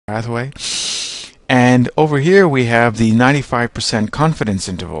Hathaway. And over here we have the 95% confidence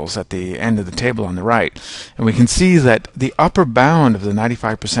intervals at the end of the table on the right. And we can see that the upper bound of the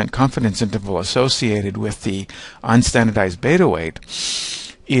 95% confidence interval associated with the unstandardized beta weight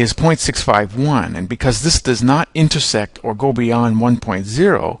is 0.651, and because this does not intersect or go beyond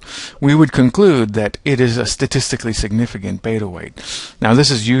 1.0, we would conclude that it is a statistically significant beta weight. Now this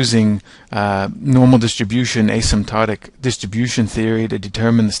is using normal distribution asymptotic distribution theory to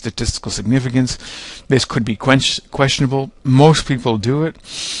determine the statistical significance. This could be questionable. Most people do it.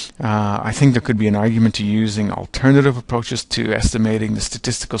 I think there could be an argument to using alternative approaches to estimating the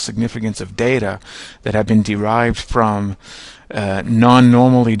statistical significance of data that have been derived from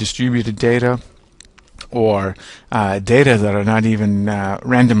non-normally distributed data, or data that are not even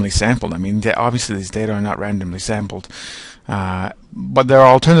randomly sampled. I mean, obviously these data are not randomly sampled, but there are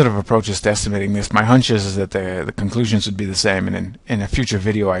alternative approaches to estimating this. My hunch is that the conclusions would be the same, and in a future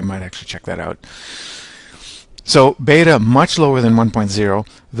video I might actually check that out. So beta much lower than 1.0.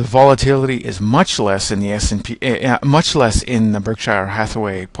 The volatility is much less in the S&P, much less in the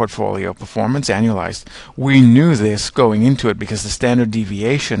Berkshire-Hathaway portfolio performance annualized. We knew this going into it because the standard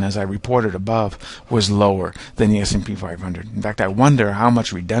deviation, as I reported above, was lower than the S&P 500. In fact, I wonder how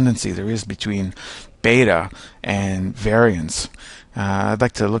much redundancy there is between beta and variance. I'd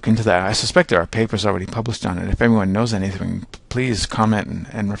like to look into that. I suspect there are papers already published on it. If anyone knows anything, please comment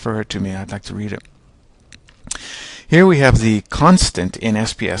and refer it to me. I'd like to read it. Here we have the constant in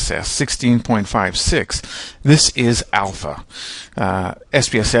SPSS, 16.56. This is alpha.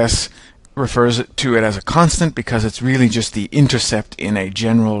 SPSS refers to it as a constant because it's really just the intercept in a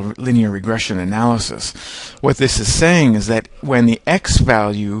general linear regression analysis. What this is saying is that when the x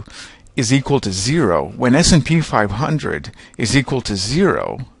value is equal to 0, when S&P 500 is equal to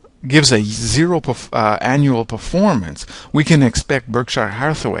 0, gives a 0 annual performance, we can expect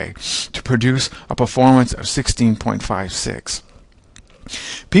Berkshire-Hathaway to produce a performance of 16.56.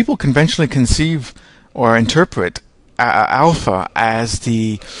 People conventionally conceive or interpret alpha as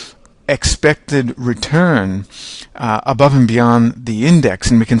the expected return above and beyond the index,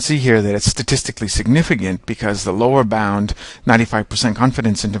 and we can see here that it's statistically significant because the lower bound 95%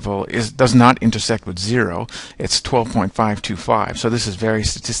 confidence interval does not intersect with 0. It's 12.525, so this is very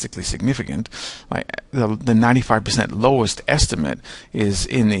statistically significant. Like the 95% lowest estimate is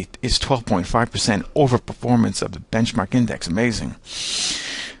 12.5% overperformance of the benchmark index. Amazing.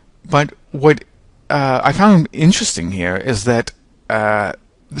 But what I found interesting here is that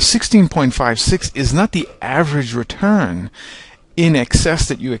the 16.56 is not the average return in excess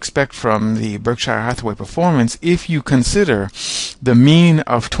that you expect from the Berkshire-Hathaway performance if you consider the mean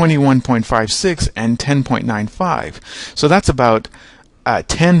of 21.56 and 10.95. So that's about a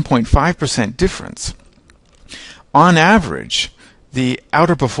 10.5% difference. On average, the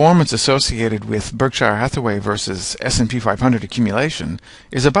outer performance associated with Berkshire-Hathaway versus S&P 500 accumulation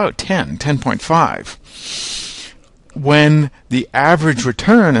is about 10.5. When the average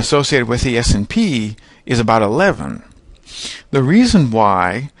return associated with the S&P is about 11. The reason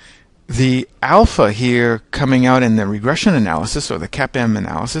why the alpha here coming out in the regression analysis, or the CAPM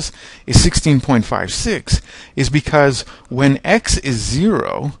analysis, is 16.56 is because when x is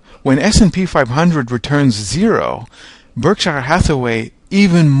 0, when S&P 500 returns 0, Berkshire-Hathaway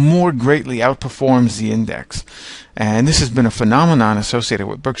even more greatly outperforms the index. And this has been a phenomenon associated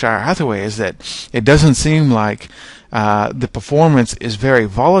with Berkshire-Hathaway, is that it doesn't seem like the performance is very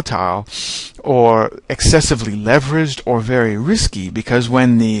volatile or excessively leveraged or very risky, because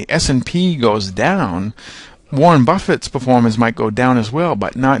when the S&P goes down, Warren Buffett's performance might go down as well,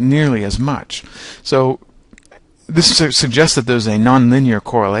 but not nearly as much. So this suggests that there's a nonlinear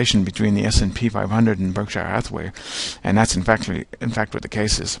correlation between the S&P 500 and Berkshire-Hathaway, and that's in fact what the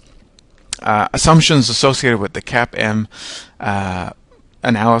case is. Assumptions associated with the CAPM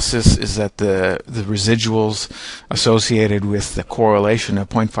analysis is that the residuals associated with the correlation of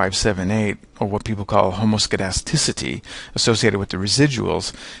 0.578, or what people call homoscedasticity associated with the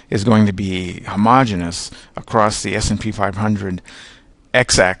residuals, is going to be homogeneous across the S&P 500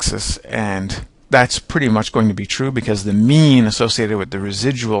 x-axis, and that's pretty much going to be true because the mean associated with the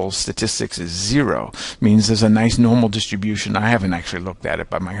residual statistics is 0. Means there's a nice normal distribution. I haven't actually looked at it,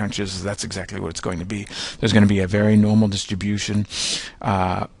 but my hunch is that's exactly what it's going to be. There's going to be a very normal distribution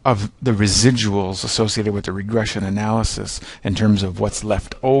of the residuals associated with the regression analysis in terms of what's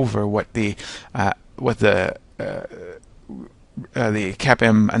left over, what the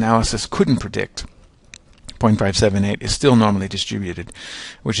CAPM analysis couldn't predict. 0.578 is still normally distributed,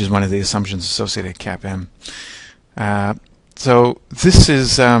 which is one of the assumptions associated with CAPM. So this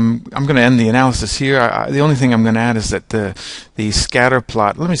is, I'm going to end the analysis here. The only thing I'm going to add is that the scatter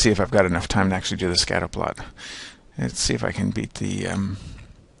plot, let me see if I've got enough time to actually do the scatter plot. Let's see if I can beat the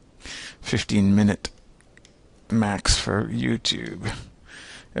 15-minute max for YouTube.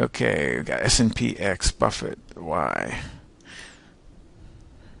 Okay, we've got S&P X, Buffett Y.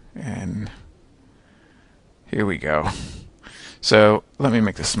 And here we go. So let me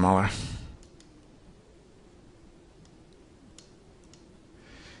make this smaller.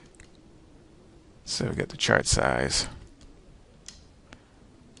 So we get the chart size.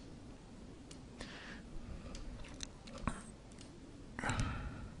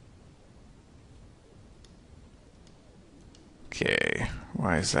 Okay,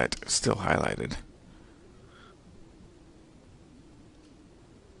 why is that still highlighted?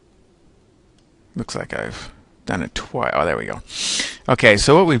 Looks like I've done it twice. Oh, there we go. Okay,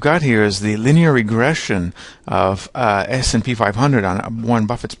 so what we've got here is the linear regression of S&P 500 on Warren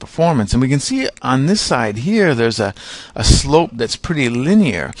Buffett's performance. And we can see on this side here there's a slope that's pretty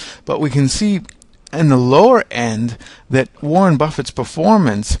linear. But we can see in the lower end that Warren Buffett's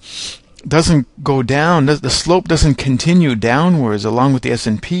performance doesn't go down. The slope doesn't continue downwards along with the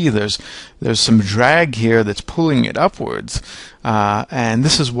S&P. There's some drag here that's pulling it upwards, and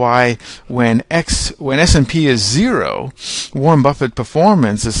this is why when S&P is 0, Warren Buffett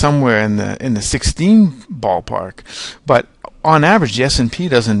performance is somewhere in the 16 ballpark. But on average, the S&P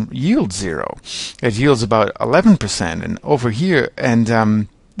doesn't yield 0. It yields about 11%. And over here, and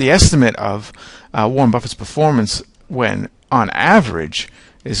the estimate of Warren Buffett's performance when on average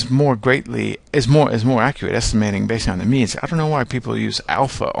is more accurate, estimating based on the means. I don't know why people use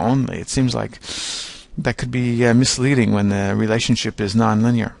alpha only. It seems like that could be misleading when the relationship is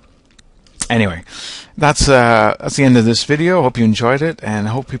nonlinear. Anyway, that's the end of this video. Hope you enjoyed it, and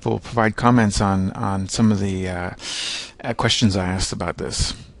I hope people will provide comments on some of the questions I asked about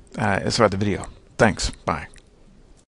this, about the video. Thanks. Bye.